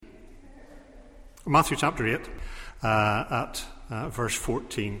Matthew chapter 8, at verse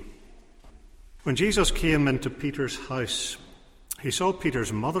 14. When Jesus came into Peter's house, he saw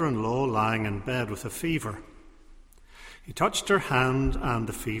Peter's mother-in-law lying in bed with a fever. He touched her hand, and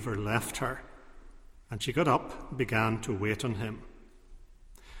the fever left her, and she got up and began to wait on him.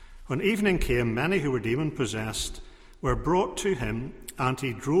 When evening came, many who were demon-possessed were brought to him, and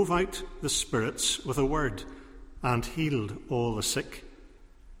he drove out the spirits with a word and healed all the sick.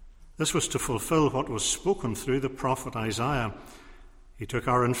 This was to fulfill what was spoken through the prophet Isaiah. He took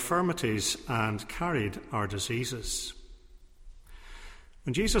our infirmities and carried our diseases.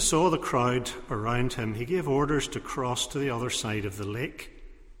 When Jesus saw the crowd around him, he gave orders to cross to the other side of the lake.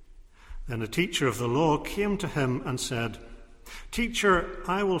 Then a teacher of the law came to him and said, "Teacher,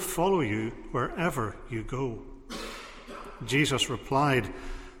 I will follow you wherever you go." Jesus replied,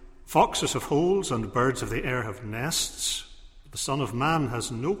 "Foxes have holes and birds of the air have nests, but the Son of Man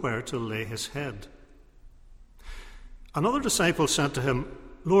has nowhere to lay his head." Another disciple said to him,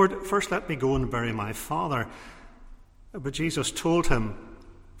 "Lord, first let me go and bury my father." But Jesus told him,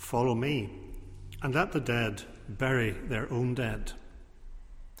 "Follow me, and let the dead bury their own dead."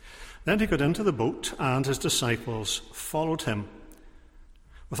 Then he got into the boat, and his disciples followed him.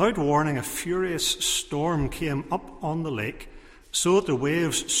 Without warning, a furious storm came up on the lake, so that the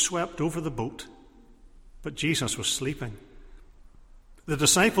waves swept over the boat. But Jesus was sleeping. The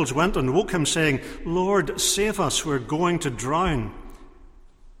disciples went and woke him, saying, "Lord, save us, we're going to drown."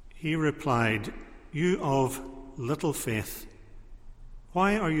 He replied, "You of little faith,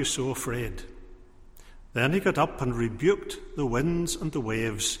 why are you so afraid?" Then he got up and rebuked the winds and the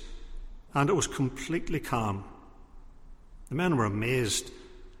waves, and it was completely calm. The men were amazed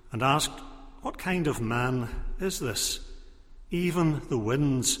and asked, "What kind of man is this? Even the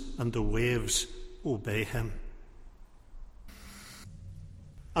winds and the waves obey him."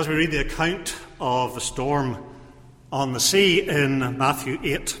 As we read the account of the storm on the sea in Matthew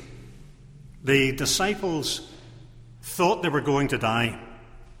 8, the disciples thought they were going to die.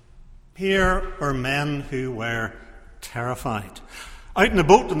 Here were men who were terrified, out in a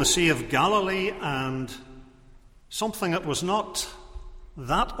boat in the Sea of Galilee, and something that was not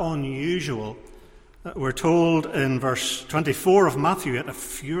that unusual. We're told in verse 24 of Matthew 8, a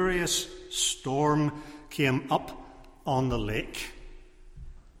furious storm came up on the lake.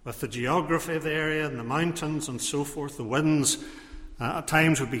 With the geography of the area and the mountains and so forth, the winds at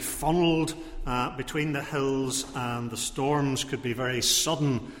times would be funneled between the hills, and the storms could be very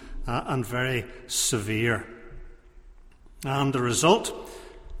sudden and very severe. And the result,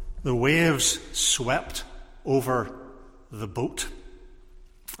 the waves swept over the boat.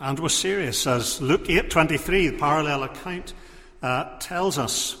 And it was serious, as Luke 8:23, the parallel account, tells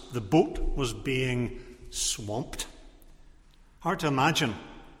us the boat was being swamped. Hard to imagine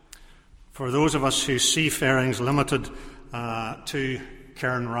for those of us whose seafaring's limited to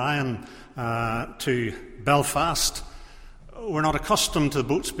Cairnryan, to Belfast. We're not accustomed to the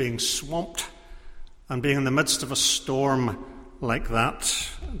boats being swamped and being in the midst of a storm like that.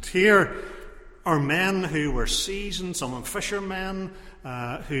 And here are men who were seasoned, some fishermen,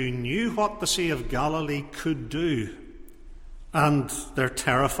 who knew what the Sea of Galilee could do. And they're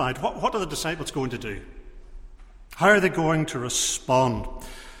terrified. What are the disciples going to do? How are they going to respond?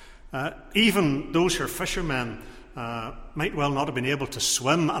 Even those who are fishermen might well not have been able to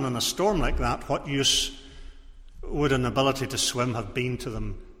swim, and in a storm like that, what use would an ability to swim have been to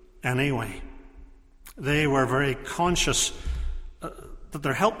them anyway? They were very conscious that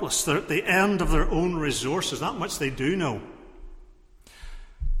they're helpless. They're at the end of their own resources. That much they do know.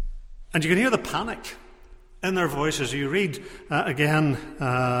 And you can hear the panic in their voices. You read again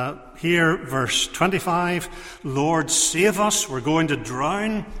here, verse 25, "Lord, save us, we're going to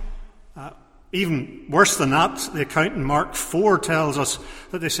drown." Even worse than that, the account in Mark 4 tells us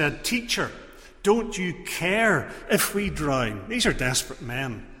that they said, "Teacher, don't you care if we drown?" These are desperate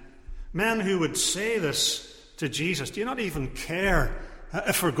men. Men who would say this to Jesus. Do you not even care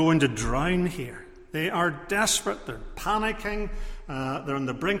if we're going to drown here? They are desperate. They're panicking. They're on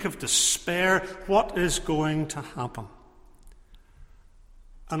the brink of despair. What is going to happen?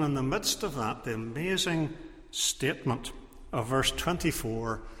 And in the midst of that, the amazing statement of verse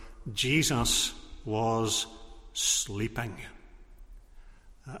 24, Jesus was sleeping.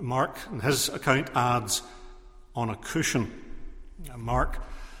 Mark, in his account, adds, on a cushion. Mark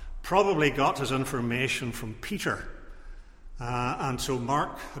probably got his information from Peter. And so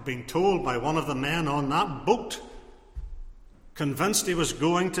Mark had been told by one of the men on that boat, convinced he was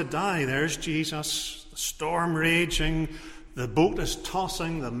going to die. There's Jesus, the storm raging, the boat is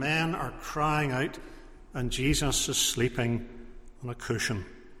tossing, the men are crying out, and Jesus is sleeping on a cushion.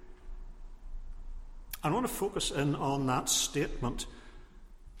 I want to focus in on that statement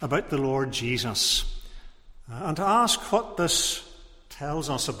about the Lord Jesus and to ask what this tells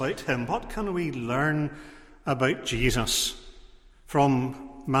us about him. What can we learn about Jesus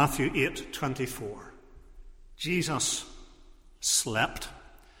from Matthew 8:24? Jesus slept.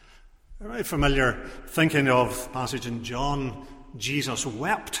 Very familiar thinking of the passage in John, Jesus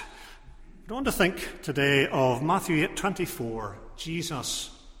wept. I want to think today of Matthew 8:24.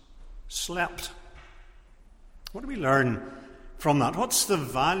 Jesus slept. What do we learn from that? What's the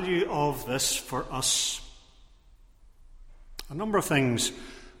value of this for us? A number of things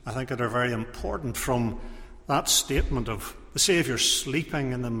I think that are very important from that statement of the Saviour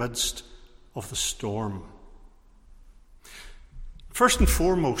sleeping in the midst of the storm. First and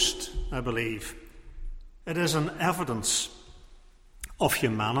foremost, I believe, it is an evidence of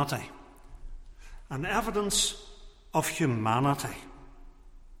humanity. An evidence of humanity.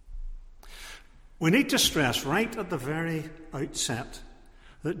 We need to stress right at the very outset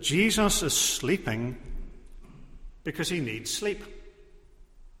that Jesus is sleeping because he needs sleep.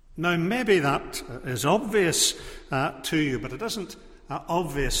 Now, maybe that is obvious to you, but it isn't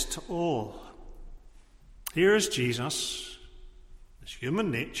obvious to all. Here is Jesus. His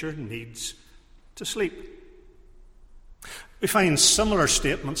human nature needs to sleep. We find similar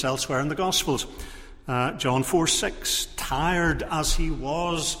statements elsewhere in the Gospels. John 4:6, tired as he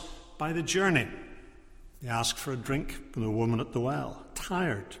was by the journey. He asked for a drink from the woman at the well.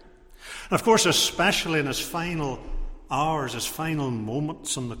 Tired. And of course, especially in his final hours, his final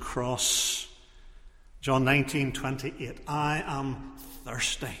moments on the cross. John 19:28, I am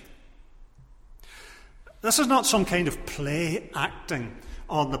thirsty. This is not some kind of play acting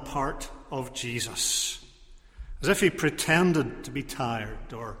on the part of Jesus, as if he pretended to be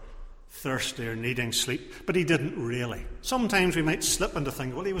tired or thirsty or needing sleep, but he didn't really. Sometimes we might slip into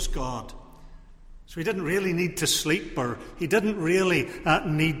thinking, well, he was God, so he didn't really need to sleep, or he didn't really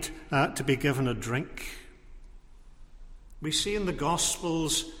need to be given a drink. We see in the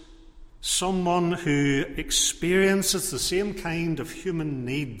Gospels someone who experiences the same kind of human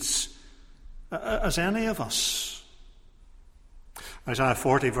needs as any of us. Isaiah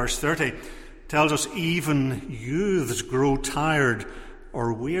 40 verse 30 tells us even youths grow tired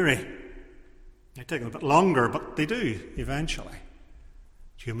or weary. They take a bit longer, but they do eventually.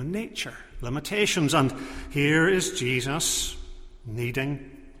 Human nature, limitations, and here is Jesus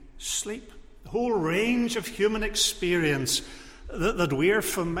needing sleep. The whole range of human experience that we're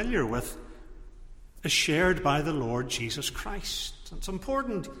familiar with is shared by the Lord Jesus Christ. It's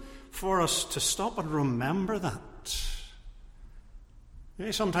important for us to stop and remember that.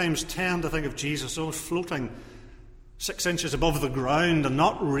 We sometimes tend to think of Jesus as floating 6 inches above the ground and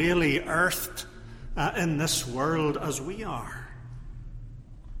not really earthed in this world as we are.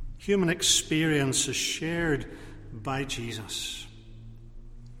 Human experience is shared by Jesus.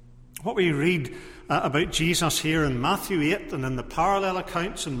 What we read about Jesus here in Matthew 8 and in the parallel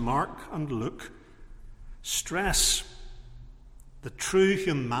accounts in Mark and Luke stress the true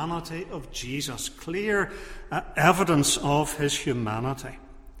humanity of Jesus, clear evidence of his humanity.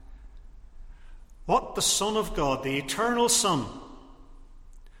 What the Son of God, the eternal Son,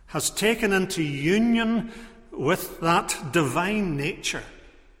 has taken into union with that divine nature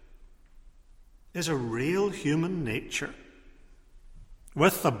is a real human nature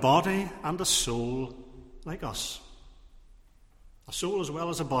with a body and a soul like us. A soul as well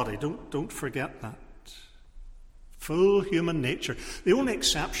as a body, don't forget that. Full human nature. The only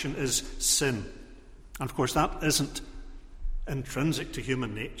exception is sin. And of course that isn't intrinsic to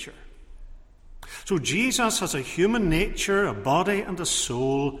human nature. So Jesus has a human nature, a body and a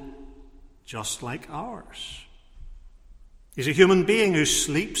soul just like ours. He's a human being who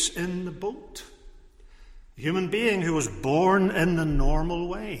sleeps in the boat. A human being who was born in the normal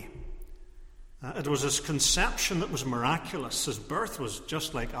way. It was his conception that was miraculous. His birth was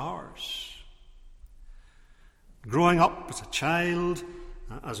just like ours. Growing up as a child,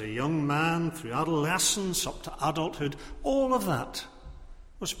 as a young man, through adolescence up to adulthood, all of that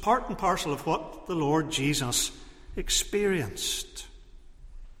was part and parcel of what the Lord Jesus experienced.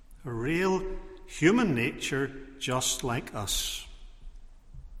 A real human nature just like us.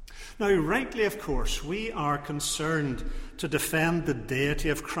 Now, rightly, of course, we are concerned to defend the deity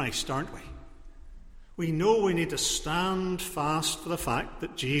of Christ, aren't we? We know we need to stand fast for the fact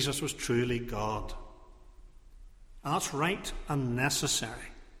that Jesus was truly God. That's right and necessary.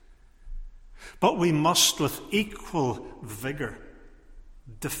 But we must, with equal vigour,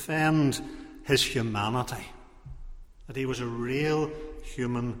 defend his humanity, that he was a real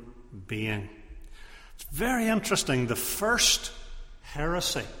human being. It's very interesting. The first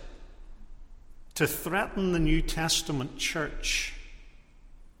heresy to threaten the New Testament church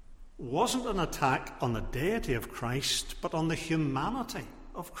wasn't an attack on the deity of Christ, but on the humanity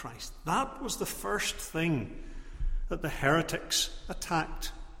of Christ. That was the first thing that the heretics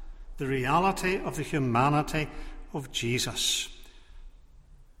attacked, the reality of the humanity of Jesus.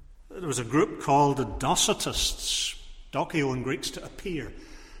 There was a group called the Docetists, dokio in Greek, to appear.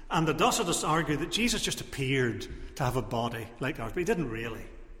 And the Docetists argued that Jesus just appeared to have a body like ours, but he didn't really.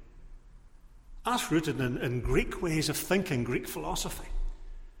 That's rooted in Greek ways of thinking, Greek philosophy.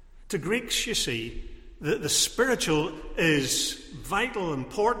 To Greeks, you see, the spiritual is vital,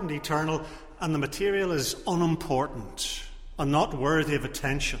 important, eternal, and the material is unimportant and not worthy of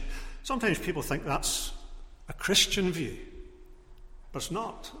attention. Sometimes people think that's a Christian view, but it's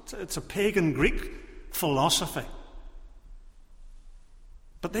not. It's a pagan Greek philosophy.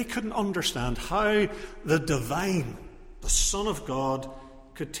 But they couldn't understand how the divine, the Son of God,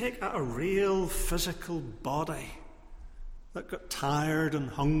 could take a real physical body that got tired and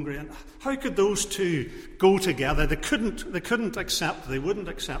hungry. And how could those two go together? They couldn't accept it. They wouldn't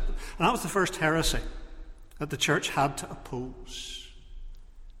accept it. And that was the first heresy that the church had to oppose,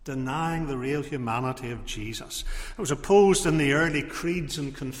 denying the real humanity of Jesus. It was opposed in the early creeds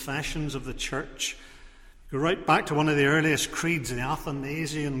and confessions of the church. Go right back to one of the earliest creeds, the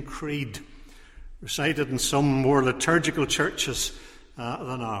Athanasian Creed, recited in some more liturgical churches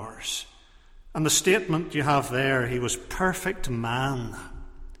than ours. And the statement you have there, he was perfect man,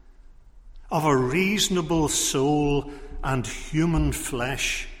 of a reasonable soul and human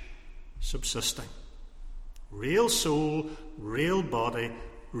flesh subsisting. Real soul, real body,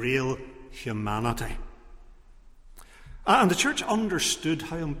 real humanity. And the church understood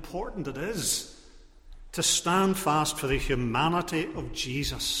how important it is to stand fast for the humanity of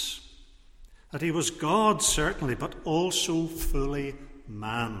Jesus. That he was God, certainly, but also fully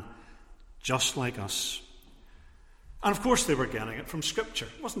man, just like us. And of course they were getting it from Scripture.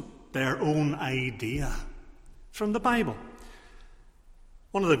 It wasn't their own idea. From the Bible.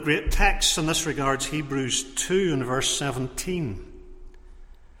 One of the great texts in this regard is Hebrews 2 and verse 17.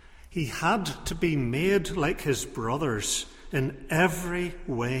 He had to be made like his brothers in every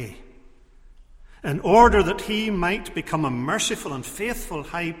way, in order that he might become a merciful and faithful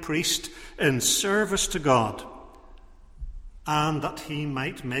high priest in service to God, and that he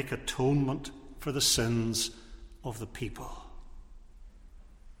might make atonement for the sins of the people.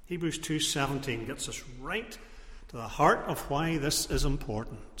 Hebrews 2:17 gets us right to the heart of why this is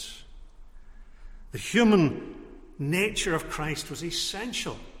important. The human nature of Christ was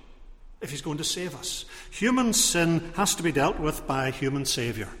essential if he's going to save us. Human sin has to be dealt with by a human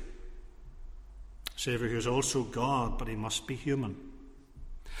Saviour. Saviour who is also God, but he must be human.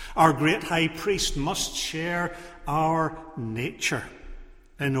 Our great high priest must share our nature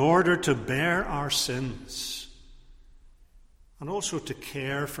in order to bear our sins and also to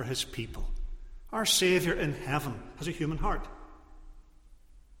care for his people. Our Saviour in heaven has a human heart.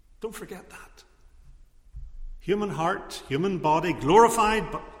 Don't forget that. Human heart, human body,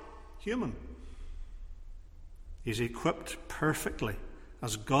 glorified but human. He's equipped perfectly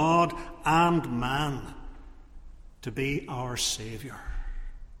as God and man to be our Saviour.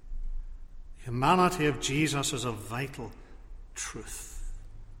 The humanity of Jesus is a vital truth.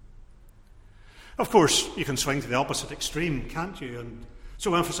 Of course, you can swing to the opposite extreme, can't you? And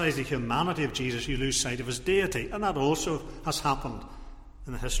so emphasize the humanity of Jesus, you lose sight of his deity. And that also has happened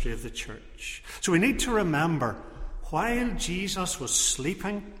in the history of the church. So we need to remember, while Jesus was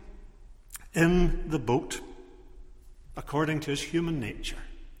sleeping in the boat, according to his human nature,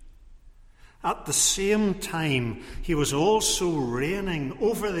 at the same time, he was also reigning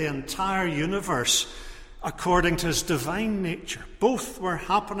over the entire universe according to his divine nature. Both were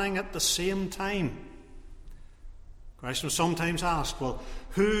happening at the same time. Christ was sometimes asked, well,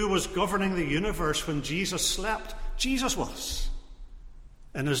 who was governing the universe when Jesus slept? Jesus was,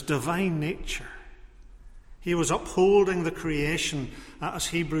 in his divine nature. He was upholding the creation, as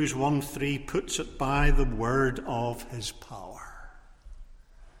Hebrews 1:3 puts it, by the word of his power.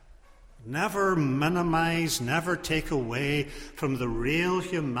 Never minimize, never take away from the real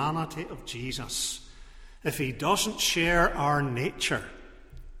humanity of Jesus. If he doesn't share our nature,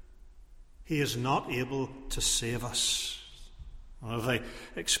 he is not able to save us. One of the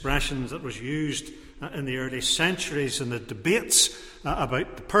expressions that was used in the early centuries in the debates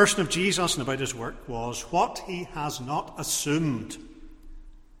about the person of Jesus and about his work was, what he has not assumed,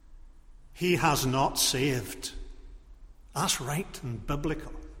 he has not saved. That's right and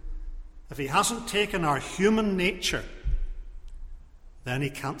biblical. If he hasn't taken our human nature, then he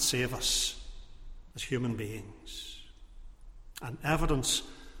can't save us as human beings. And evidence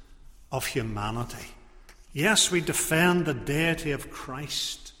of humanity. Yes, we defend the deity of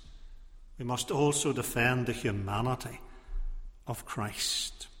Christ. We must also defend the humanity of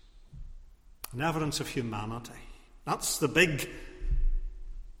Christ. An evidence of humanity. That's the big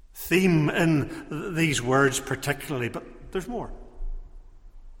theme in these words particularly, but there's more.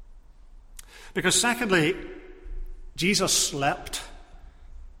 Because secondly, Jesus slept,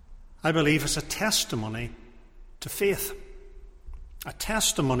 I believe, is a testimony to faith. A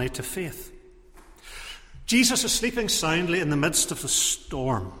testimony to faith. Jesus is sleeping soundly in the midst of the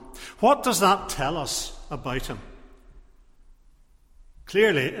storm. What does that tell us about him?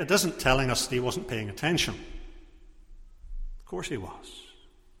 Clearly, it isn't telling us that he wasn't paying attention. Of course he was.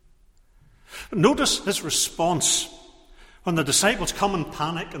 But notice his response when the disciples come in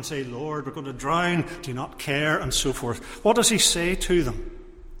panic and say, "Lord, we're going to drown, do you not care?" and so forth. What does he say to them?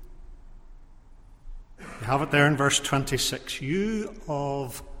 You have it there in verse 26. "You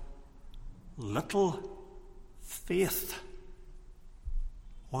of little faith,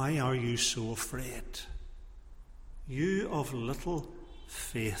 why are you so afraid?" You of little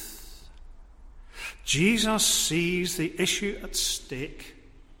faith. Jesus sees the issue at stake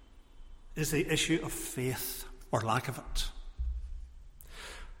is the issue of faith, or lack of it.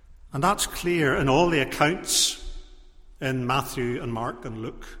 And that's clear in all the accounts in Matthew and Mark and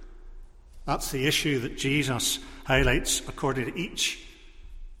Luke. That's the issue that Jesus highlights according to each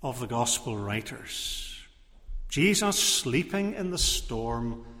of the gospel writers. Jesus sleeping in the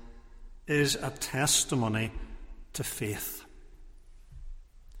storm is a testimony to faith.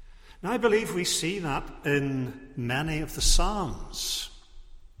 Now, I believe we see that in many of the Psalms.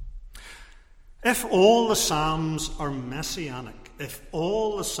 If all the Psalms are messianic, if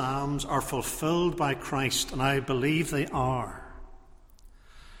all the Psalms are fulfilled by Christ, and I believe they are,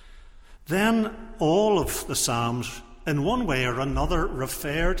 then all of the Psalms, in one way or another,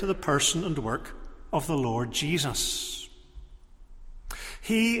 refer to the person and work of the Lord Jesus.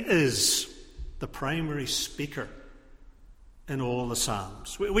 He is the primary speaker in all the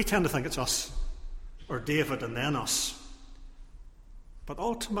Psalms. We tend to think it's us, or David and then us. But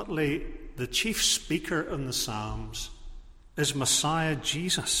ultimately, the chief speaker in the Psalms is Messiah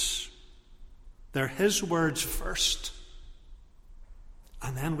Jesus. They're his words first,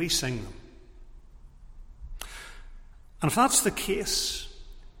 and then we sing them. And if that's the case,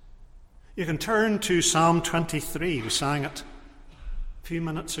 you can turn to Psalm 23. We sang it a few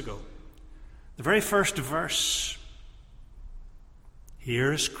minutes ago. The very first verse.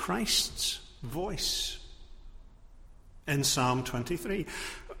 Here's Christ's voice in Psalm 23.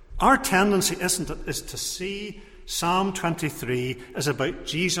 Our tendency, isn't it, is to see Psalm 23 as about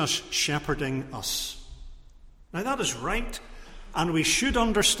Jesus shepherding us. Now that is right, and we should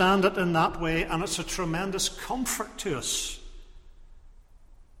understand it in that way, and it's a tremendous comfort to us.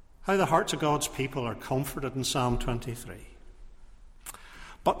 How the hearts of God's people are comforted in Psalm 23.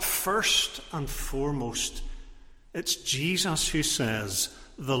 But first and foremost, it's Jesus who says,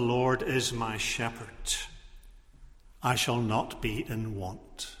 "The Lord is my shepherd. I shall not be in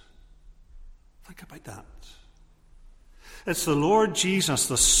want." Think about that. It's the Lord Jesus,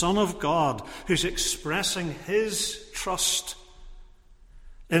 the Son of God, who's expressing his trust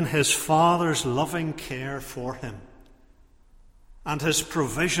in his Father's loving care for him and his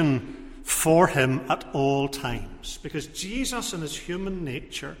provision for him at all times. Because Jesus, in his human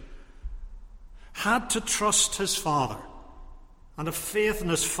nature, had to trust his Father and have faith in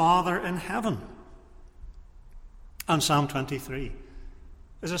his Father in heaven. And Psalm 23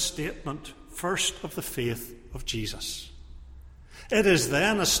 is a statement first of the faith of Jesus. It is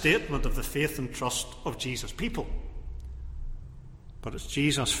then a statement of the faith and trust of Jesus' people. But it's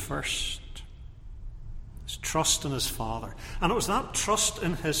Jesus first. It's trust in his Father. And it was that trust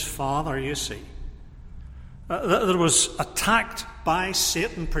in his Father, you see, that was attacked by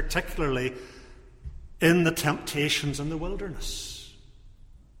Satan, particularly in the temptations in the wilderness.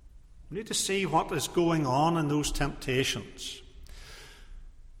 We need to see what is going on in those temptations.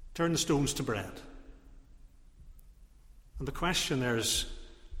 Turn the stones to bread. And the question there is,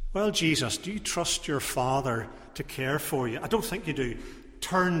 well, Jesus, do you trust your Father to care for you? I don't think you do.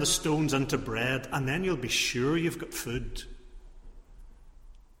 Turn the stones into bread, and then you'll be sure you've got food.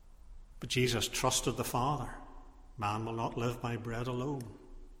 But Jesus trusted the Father. Man will not live by bread alone.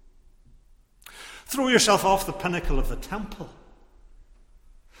 Throw yourself off the pinnacle of the temple.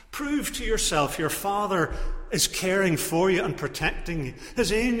 Prove to yourself your Father is caring for you and protecting you.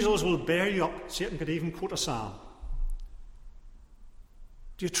 His angels will bear you up. Satan could even quote a psalm.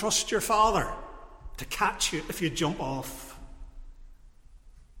 Do you trust your Father to catch you if you jump off?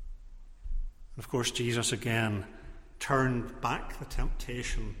 And of course, Jesus again turned back the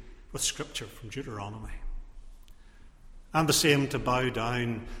temptation with Scripture from Deuteronomy. And the same to bow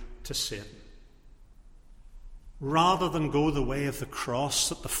down to Satan. Rather than go the way of the cross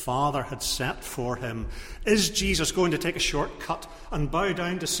that the Father had set for him, is Jesus going to take a shortcut and bow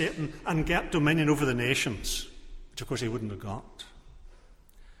down to Satan and get dominion over the nations? Which, of course, he wouldn't have got.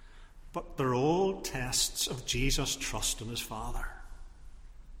 But they're all tests of Jesus' trust in his Father.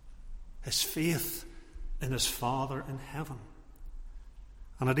 His faith in his Father in heaven.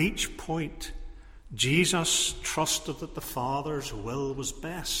 And at each point, Jesus trusted that the Father's will was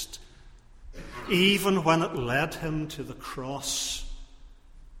best, even when it led him to the cross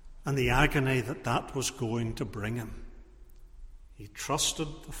and the agony that that was going to bring him. He trusted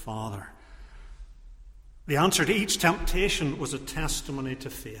the Father. The answer to each temptation was a testimony to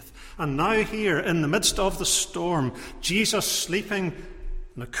faith. And now here, in the midst of the storm, Jesus sleeping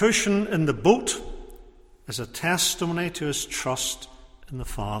on a cushion in the boat is a testimony to his trust in the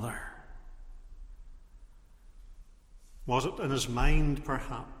Father. Was it in his mind,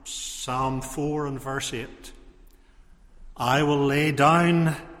 perhaps? Psalm 4 and verse 8. I will lay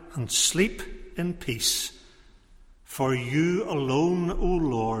down and sleep in peace, for you alone, O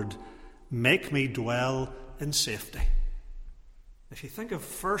Lord, make me dwell in safety. If you think of,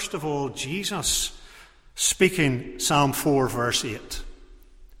 first of all, Jesus speaking Psalm 4 verse 8,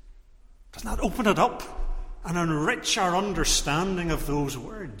 doesn't that open it up and enrich our understanding of those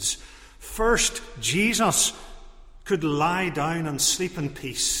words? First, Jesus could lie down and sleep in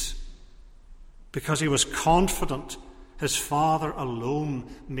peace because he was confident his Father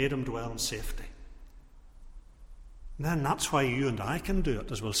alone made him dwell in safety. And then that's why you and I can do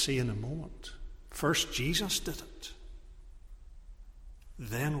it, as we'll see in a moment. First, Jesus did it.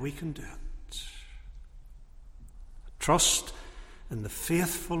 Then we can do it. Trust in the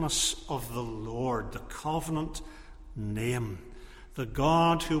faithfulness of the Lord, the covenant name, the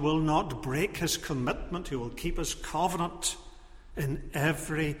God who will not break his commitment, who will keep his covenant in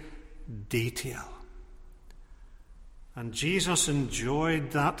every detail. And Jesus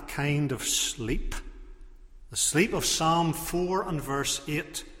enjoyed that kind of sleep, the sleep of Psalm 4 and verse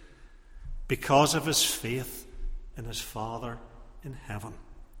 8, because of his faith in his Father in heaven.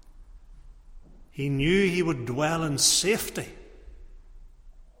 He knew he would dwell in safety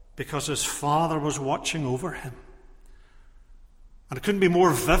because his Father was watching over him. And it couldn't be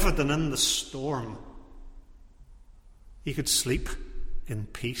more vivid than in the storm. He could sleep in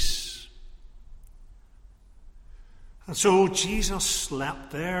peace. And so Jesus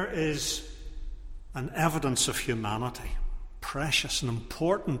slept. There is an evidence of humanity, precious and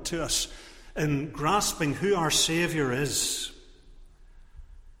important to us in grasping who our Saviour is.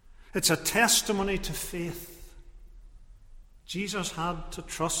 It's a testimony to faith. Jesus had to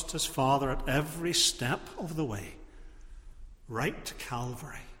trust his Father at every step of the way, right to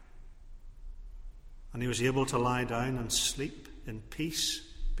Calvary. And he was able to lie down and sleep in peace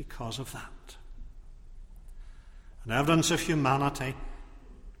because of that. An evidence of humanity,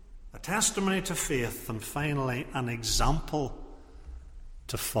 a testimony to faith, and finally, an example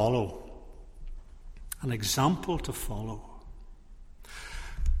to follow. An example to follow.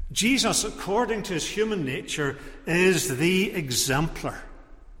 Jesus, according to his human nature, is the exemplar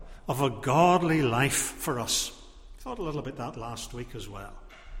of a godly life for us. I thought a little about that last week as well.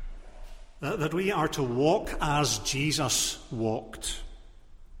 That we are to walk as Jesus walked.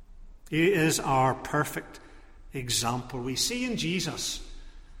 He is our perfect example. We see in Jesus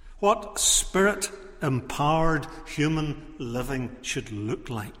what Spirit-empowered human living should look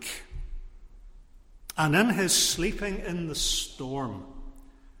like. And in his sleeping in the storm,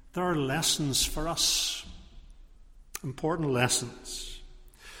 there are lessons for us. Important lessons.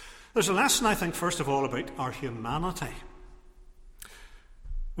 There's a lesson, I think, first of all, about our humanity.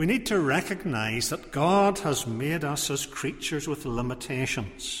 We need to recognize that God has made us as creatures with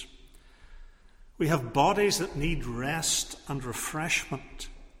limitations. We have bodies that need rest and refreshment.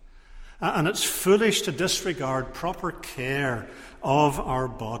 And it's foolish to disregard proper care of our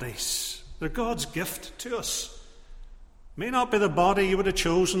bodies. They're God's gift to us. May not be the body you would have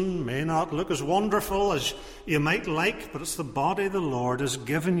chosen, may not look as wonderful as you might like, but it's the body the Lord has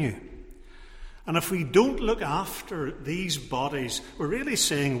given you. And if we don't look after these bodies, we're really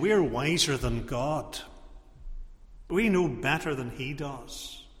saying we're wiser than God. We know better than he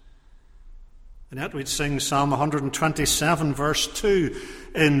does. And yet we'd sing Psalm 127 verse 2,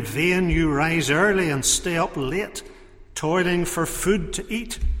 in vain you rise early and stay up late, toiling for food to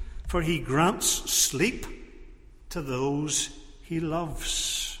eat, for he grants sleep to those he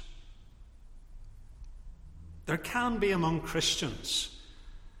loves. There can be among Christians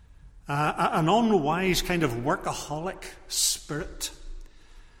an unwise kind of workaholic spirit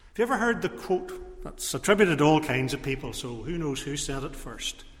Have you ever heard the quote that's attributed to all kinds of people, so who knows who said it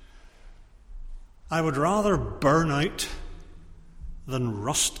first? I would rather burn out than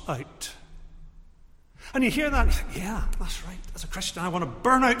rust out. And you hear that, and you think, yeah, that's right. As a Christian, I want to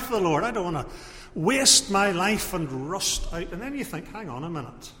burn out for the Lord. I don't want to waste my life and rust out. And then you think, hang on a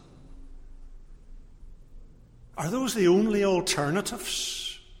minute. Are those the only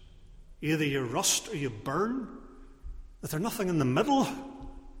alternatives? Either you rust or you burn? Is there nothing in the middle?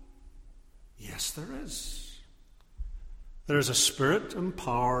 Yes, there is. There is a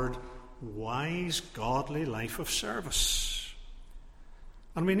Spirit-empowered, wise, godly life of service.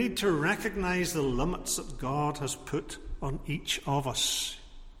 And we need to recognize the limits that God has put on each of us.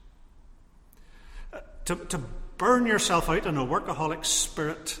 To burn yourself out in a workaholic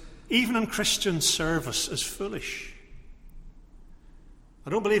spirit, even in Christian service, is foolish. I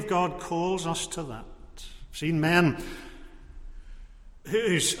don't believe God calls us to that. I've seen men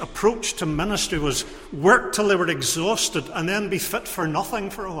whose approach to ministry was work till they were exhausted and then be fit for nothing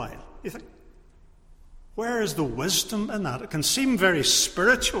for a while. You think, where is the wisdom in that? It can seem very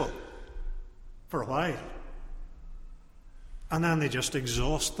spiritual for a while. And then they just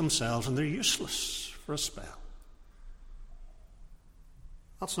exhaust themselves and they're useless for a spell.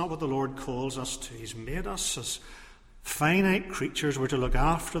 That's not what the Lord calls us to. He's made us as finite creatures. We're to look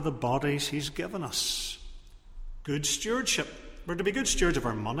after the bodies He's given us. Good stewardship. We're to be good stewards of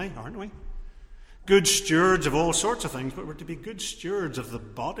our money, aren't we? Good stewards of all sorts of things, but we're to be good stewards of the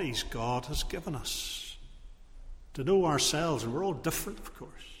bodies God has given us. To know ourselves, and we're all different, of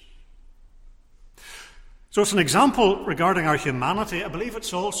course. So it's an example regarding our humanity. I believe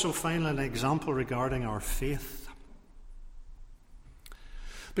it's also finally an example regarding our faith.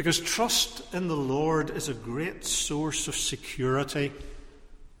 Because trust in the Lord is a great source of security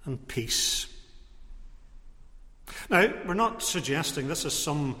and peace. Now, we're not suggesting this is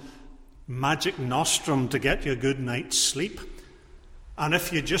some magic nostrum to get you a good night's sleep. And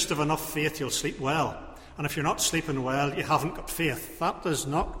if you just have enough faith, you'll sleep well. And if you're not sleeping well, you haven't got faith. That is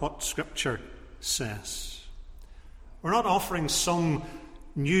not what Scripture says. We're not offering some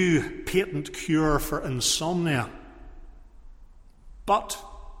new patent cure for insomnia. But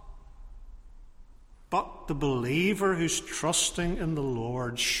the believer who's trusting in the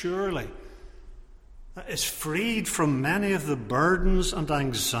Lord surely is freed from many of the burdens and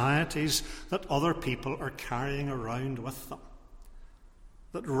anxieties that other people are carrying around with them,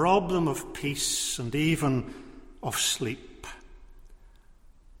 that rob them of peace and even of sleep.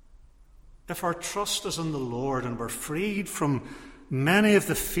 If our trust is in the Lord and we're freed from many of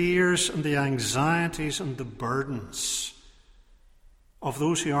the fears and the anxieties and the burdens of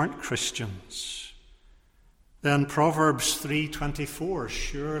those who aren't Christians, then Proverbs 3:24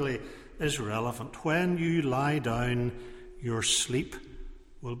 surely is relevant. When you lie down, your sleep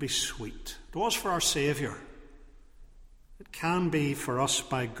will be sweet. It was for our Saviour. It can be for us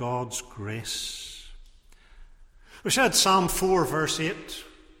by God's grace. We said Psalm 4 verse 8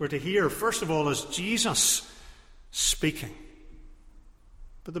 we're to hear, first of all, is Jesus speaking.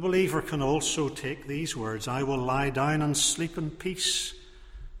 But the believer can also take these words, I will lie down and sleep in peace.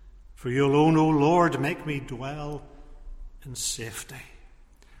 For you alone, O Lord, make me dwell in safety.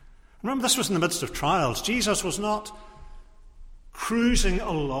 Remember, this was in the midst of trials. Jesus was not cruising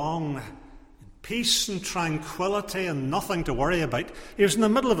along in peace and tranquility and nothing to worry about. He was in the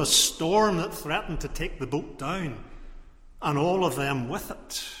middle of a storm that threatened to take the boat down, and all of them with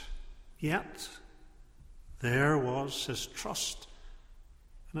it. Yet, there was his trust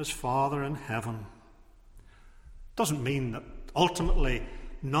in his Father in heaven. Doesn't mean that ultimately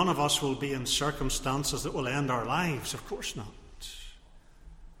none of us will be in circumstances that will end our lives. Of course not.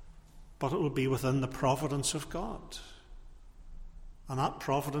 But it will be within the providence of God. And that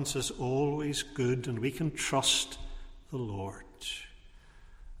providence is always good, and we can trust the Lord.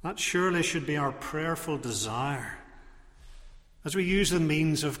 That surely should be our prayerful desire as we use the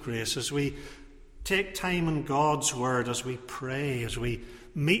means of grace, as we take time in God's Word, as we pray, as we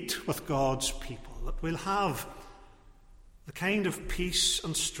meet with God's people, that we'll have the kind of peace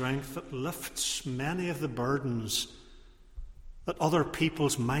and strength that lifts many of the burdens that other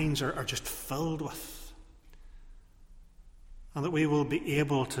people's minds are just filled with. And that we will be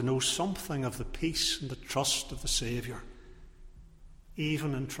able to know something of the peace and the trust of the Saviour,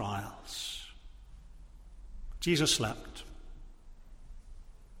 even in trials. Jesus slept.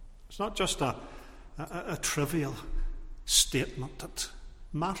 It's not just a trivial statement that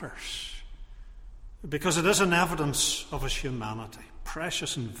matters, because it is an evidence of his humanity,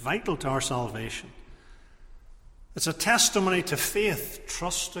 precious and vital to our salvation. It's a testimony to faith,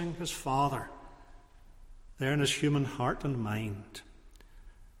 trusting his Father there in his human heart and mind.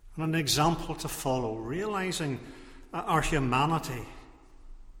 and an example to follow, realizing our humanity,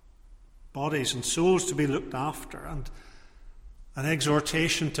 bodies and souls to be looked after, and an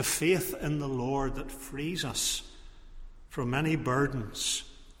exhortation to faith in the Lord that frees us from many burdens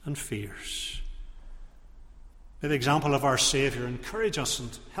and fears. May the example of our Saviour encourage us and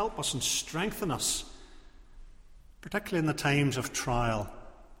help us and strengthen us, particularly in the times of trial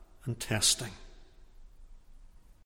and testing.